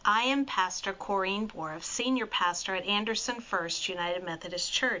I am Pastor Corrine Borff, Senior Pastor at Anderson First United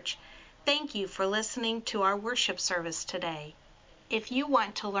Methodist Church. Thank you for listening to our worship service today. If you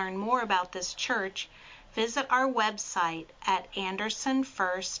want to learn more about this church, visit our website at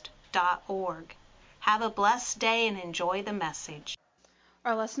andersonfirst.org. Have a blessed day and enjoy the message.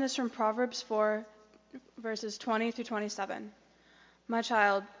 Our lesson is from Proverbs 4, verses 20 through 27. My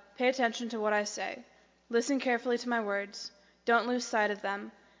child, pay attention to what I say. Listen carefully to my words. Don't lose sight of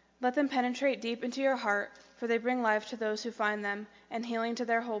them. Let them penetrate deep into your heart, for they bring life to those who find them and healing to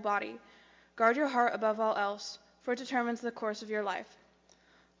their whole body. Guard your heart above all else, for it determines the course of your life.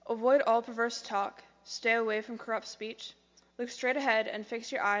 Avoid all perverse talk. Stay away from corrupt speech. Look straight ahead and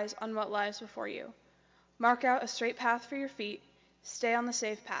fix your eyes on what lies before you. Mark out a straight path for your feet. Stay on the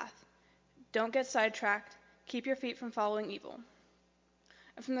safe path. Don't get sidetracked. Keep your feet from following evil.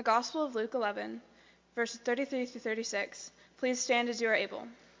 And from the Gospel of Luke 11, verses 33 through 36, please stand as you are able.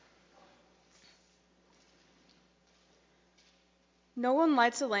 No one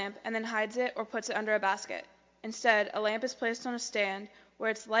lights a lamp and then hides it or puts it under a basket. Instead, a lamp is placed on a stand where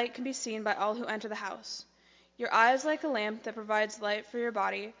its light can be seen by all who enter the house. Your eye is like a lamp that provides light for your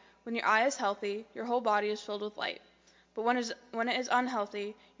body. When your eye is healthy, your whole body is filled with light. But when it is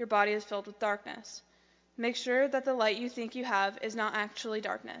unhealthy, your body is filled with darkness. Make sure that the light you think you have is not actually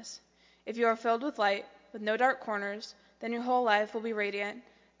darkness. If you are filled with light, with no dark corners, then your whole life will be radiant,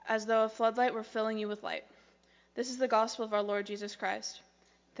 as though a floodlight were filling you with light. This is the gospel of our Lord Jesus Christ.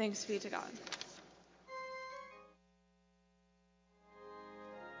 Thanks be to God.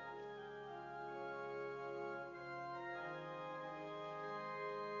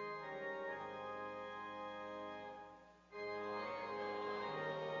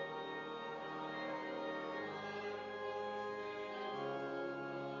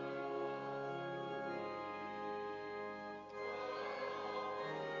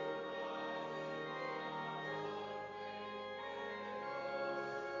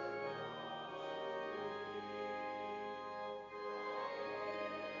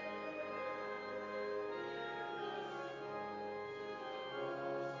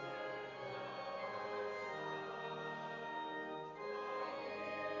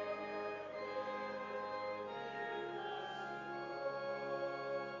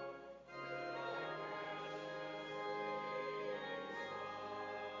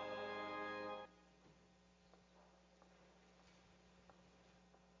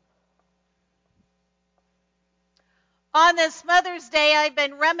 On this Mother's Day, I've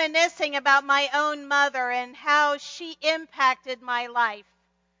been reminiscing about my own mother and how she impacted my life.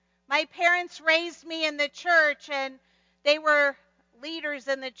 My parents raised me in the church, and they were leaders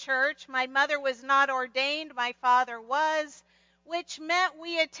in the church. My mother was not ordained, my father was, which meant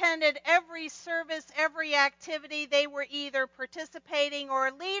we attended every service, every activity. They were either participating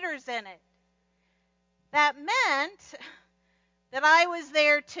or leaders in it. That meant that I was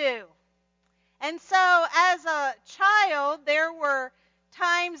there too. And so as a child, there were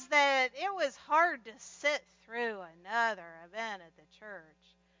times that it was hard to sit through another event at the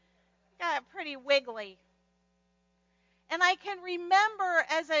church. Got pretty wiggly. And I can remember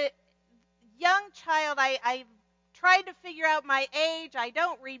as a young child, I tried to figure out my age. I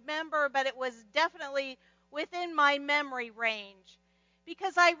don't remember, but it was definitely within my memory range.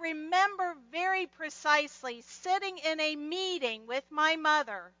 Because I remember very precisely sitting in a meeting with my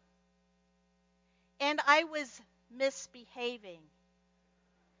mother, and I was misbehaving.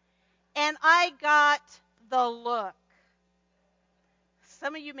 And I got the look.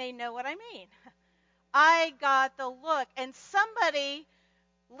 Some of you may know what I mean. I got the look. And somebody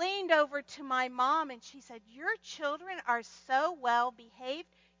leaned over to my mom and she said, "Your children are so well behaved,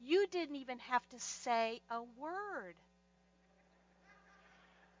 you didn't even have to say a word."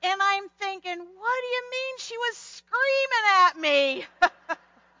 And I'm thinking, what do you mean she was screaming at me?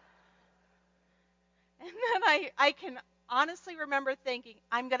 And then I can honestly remember thinking,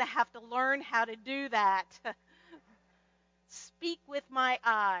 I'm going to have to learn how to do that. Speak with my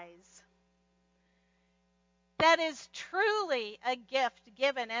eyes. That is truly a gift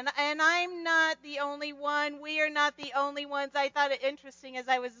given. And I'm not the only one. We are not the only ones. I thought it interesting as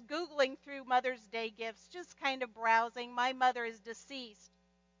I was Googling through Mother's Day gifts, just kind of browsing. My mother is deceased.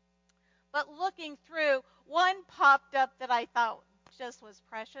 But looking through, one popped up that I thought just was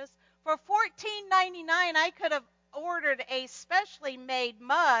precious. For $14.99, I could have ordered a specially made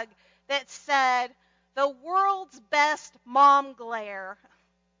mug that said, "The world's best mom glare."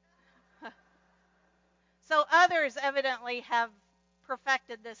 So others evidently have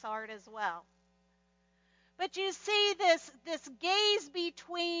perfected this art as well. But you see this gaze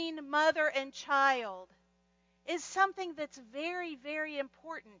between mother and child is something that's very, very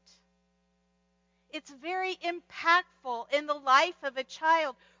important. It's very impactful in the life of a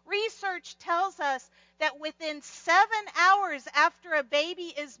child. Research tells us that within 7 hours after a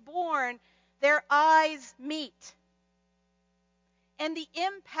baby is born, their eyes meet. And the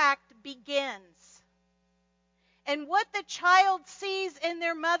impact begins. And what the child sees in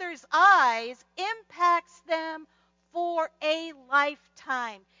their mother's eyes impacts them for a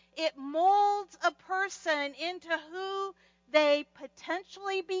lifetime. It molds a person into who they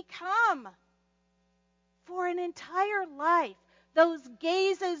potentially become for an entire life. Those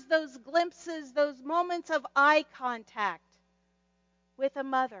gazes, those glimpses, those moments of eye contact with a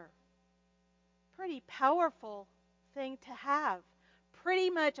mother. Pretty powerful thing to have.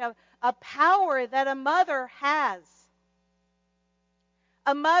 Pretty much a power that a mother has.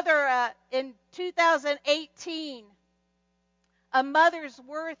 A mother, in 2018, a mother's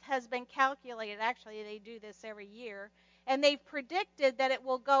worth has been calculated. Actually, they do this every year. And they've predicted that it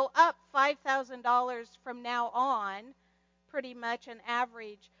will go up $5,000 from now on, pretty much an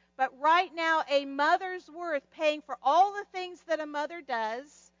average. But right now, a mother's worth, paying for all the things that a mother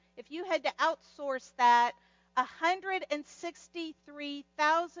does, if you had to outsource that,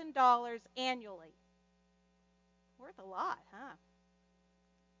 $163,000 annually. Worth a lot, huh?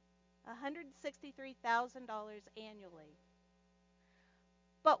 $163,000 annually.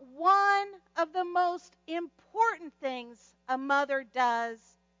 But one of the most important things a mother does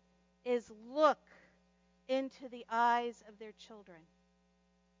is look into the eyes of their children.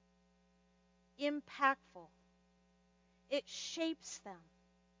 Impactful. It shapes them.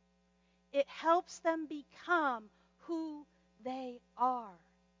 It helps them become who they are.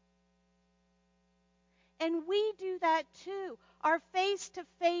 And we do that too. Our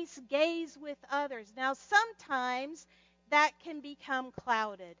face-to-face gaze with others. Now, sometimes that can become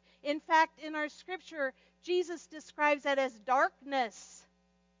clouded. In fact, in our scripture, Jesus describes that as darkness.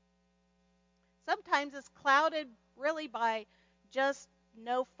 Sometimes it's clouded really by just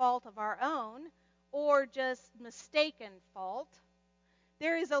no fault of our own or just mistaken fault.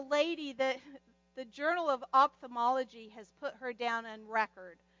 There is a lady that the Journal of Ophthalmology has put her down on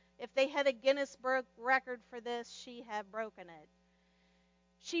record. If they had a Guinness Book record for this, she had broken it.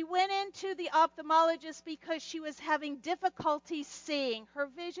 She went into the ophthalmologist because she was having difficulty seeing. Her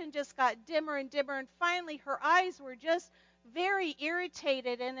vision just got dimmer and dimmer, and finally her eyes were just very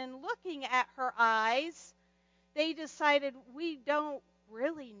irritated. And in looking at her eyes, they decided, we don't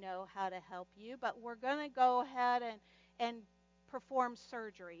really know how to help you, but we're going to go ahead and perform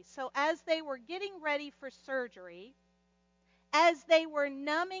surgery. So as they were getting ready for surgery, as they were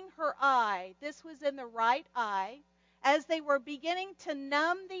numbing her eye, this was in the right eye, as they were beginning to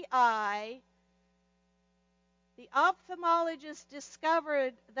numb the eye, the ophthalmologist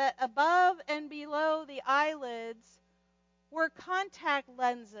discovered that above and below the eyelids were contact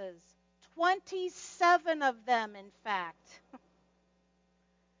lenses, 27 of them, in fact.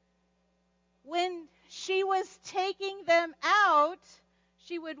 When she was taking them out,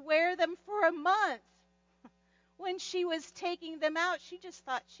 she would wear them for a month. When she was taking them out, she just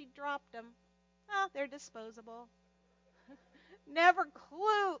thought she'd dropped them. Oh, they're disposable. Never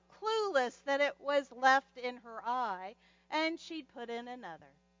clueless that it was left in her eye, and she'd put in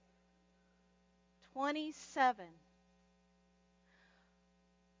another. 27.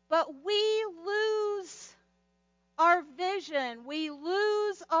 But we lose our vision, we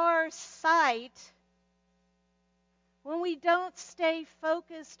lose our sight when we don't stay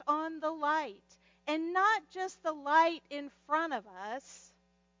focused on the light. And not just the light in front of us,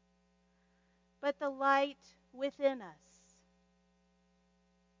 but the light within us.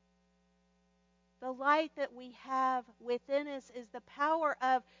 The light that we have within us is the power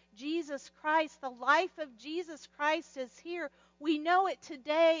of Jesus Christ. The life of Jesus Christ is here. We know it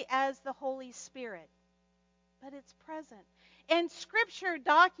today as the Holy Spirit, but it's present. And Scripture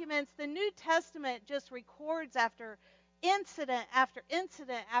documents, the New Testament just records after incident after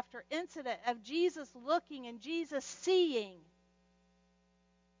incident after incident of Jesus looking and Jesus seeing.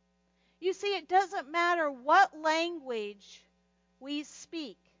 You see, it doesn't matter what language we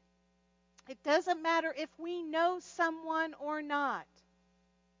speak. It doesn't matter if we know someone or not.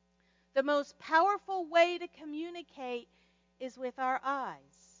 The most powerful way to communicate is with our eyes.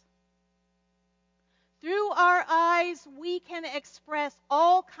 Through our eyes, we can express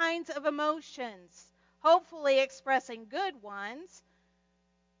all kinds of emotions, hopefully expressing good ones,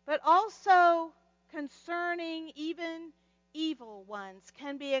 but also concerning even evil ones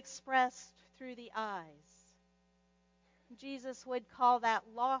can be expressed through the eyes. Jesus would call that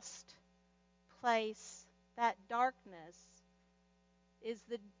lost place, that darkness, is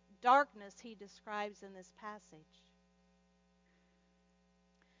the darkness he describes in this passage.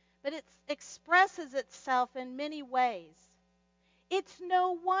 But it expresses itself in many ways. It's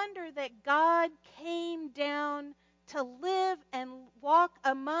no wonder that God came down to live and walk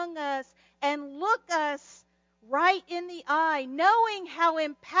among us and look us right in the eye, knowing how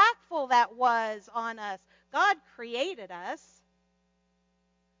impactful that was on us. God created us,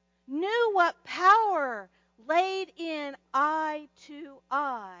 knew what power laid in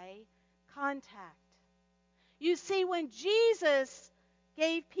eye-to-eye contact. You see, when Jesus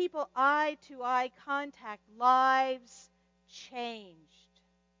gave people eye-to-eye contact, lives changed.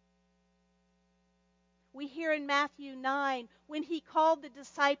 We hear in Matthew 9, when he called the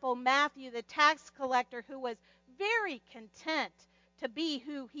disciple Matthew, the tax collector, who was very content to be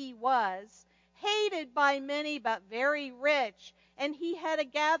who he was, hated by many but very rich, and he had a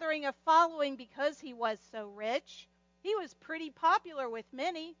gathering of following because he was so rich. He was pretty popular with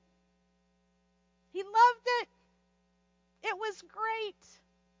many. He loved it. It was great.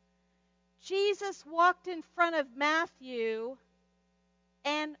 Jesus walked in front of Matthew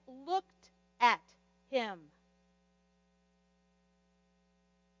and looked at him.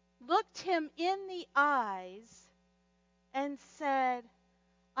 Looked him in the eyes and said,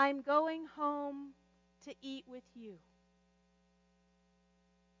 "I'm going home to eat with you.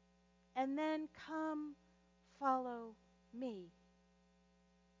 And then come follow me."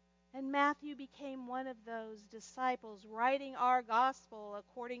 And Matthew became one of those disciples writing our gospel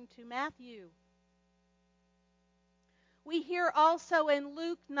according to Matthew. We hear also in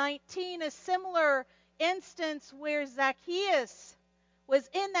Luke 19 a similar instance where Zacchaeus was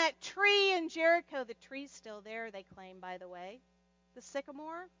in that tree in Jericho. The tree's still there, they claim, by the way. The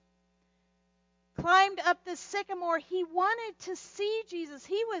sycamore. Climbed up the sycamore. He wanted to see Jesus.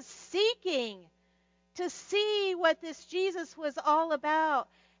 He was seeking to see what this Jesus was all about.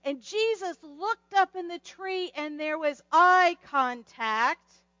 And Jesus looked up in the tree and there was eye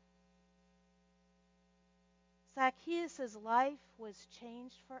contact. Zacchaeus' life was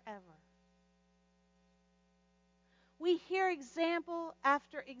changed forever. We hear example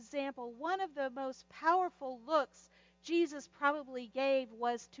after example. One of the most powerful looks Jesus probably gave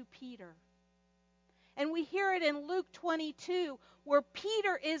was to Peter. And we hear it in Luke 22, where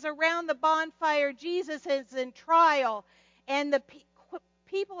Peter is around the bonfire. Jesus is in trial, and the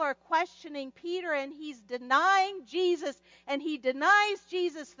people are questioning Peter, and he's denying Jesus, and he denies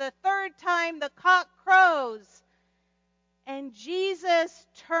Jesus the third time the cock crows. And Jesus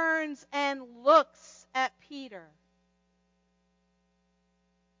turns and looks at Peter.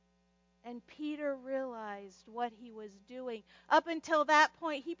 And Peter realized what he was doing. Up until that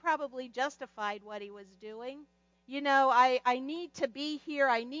point, he probably justified what he was doing. You know, I need to be here.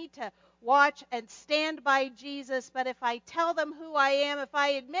 I need to watch and stand by Jesus. But if I tell them who I am, if I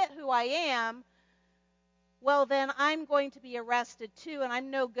admit who I am, well, then I'm going to be arrested too, and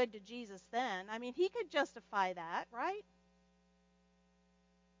I'm no good to Jesus then. I mean, he could justify that, right?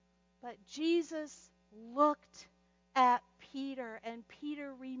 But Jesus looked at Peter, and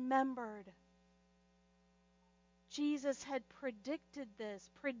Peter remembered. Jesus had predicted this,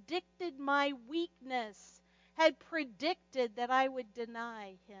 predicted my weakness, had predicted that I would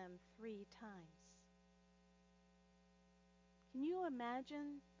deny him 3 times. Can you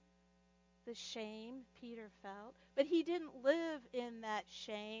imagine the shame Peter felt? But he didn't live in that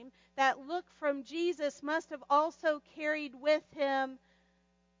shame. That look from Jesus must have also carried with him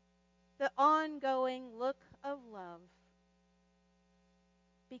the ongoing look of love.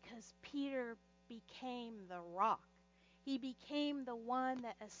 Because Peter became the rock. He became the one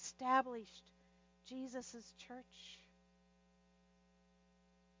that established Jesus' church.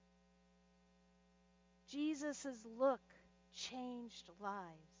 Jesus' look changed lives.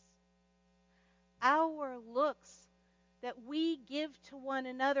 Our looks that we give to one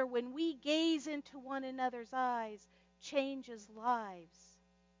another when we gaze into one another's eyes changes lives.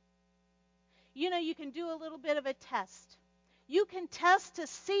 You know, you can do a little bit of a test. You can test to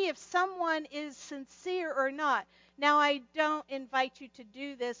see if someone is sincere or not. Now, I don't invite you to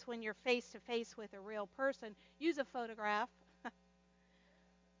do this when you're face-to-face with a real person. Use a photograph.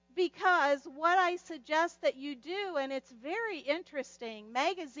 Because what I suggest that you do, and it's very interesting,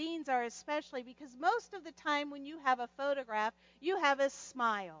 magazines are especially, because most of the time when you have a photograph, you have a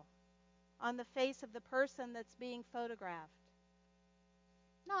smile on the face of the person that's being photographed.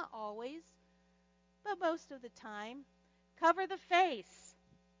 Not always, but most of the time. Cover the face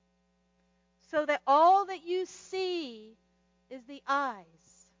so that all that you see is the eyes.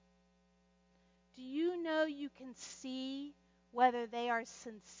 Do you know you can see whether they are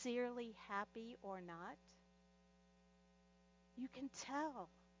sincerely happy or not? You can tell.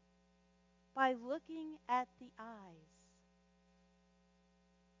 by looking at the eyes.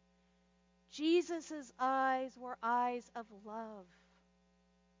 Jesus' eyes were eyes of love,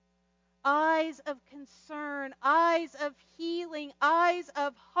 eyes of concern, eyes of healing, eyes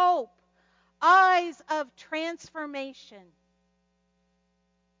of hope, eyes of transformation.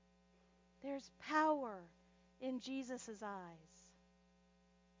 There's power in Jesus' eyes.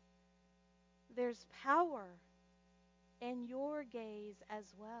 There's power in your gaze as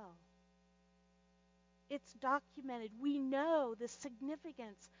well. It's documented. We know the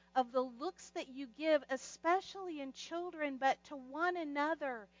significance of the looks that you give, especially in children, but to one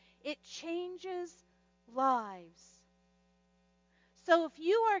another. It changes lives. So if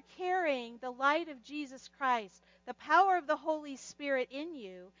you are carrying the light of Jesus Christ, the power of the Holy Spirit in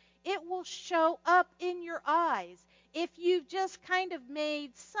you, it will show up in your eyes. If you've just kind of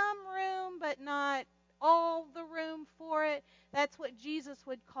made some room but not all the room for it, that's what Jesus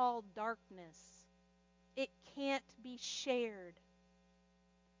would call darkness. It can't be shared.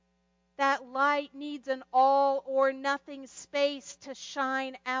 That light needs an all or nothing space to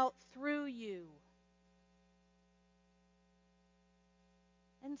shine out through you.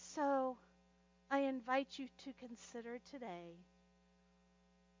 And so, I invite you to consider today,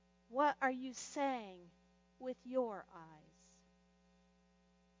 what are you saying with your eyes?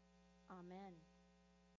 Amen.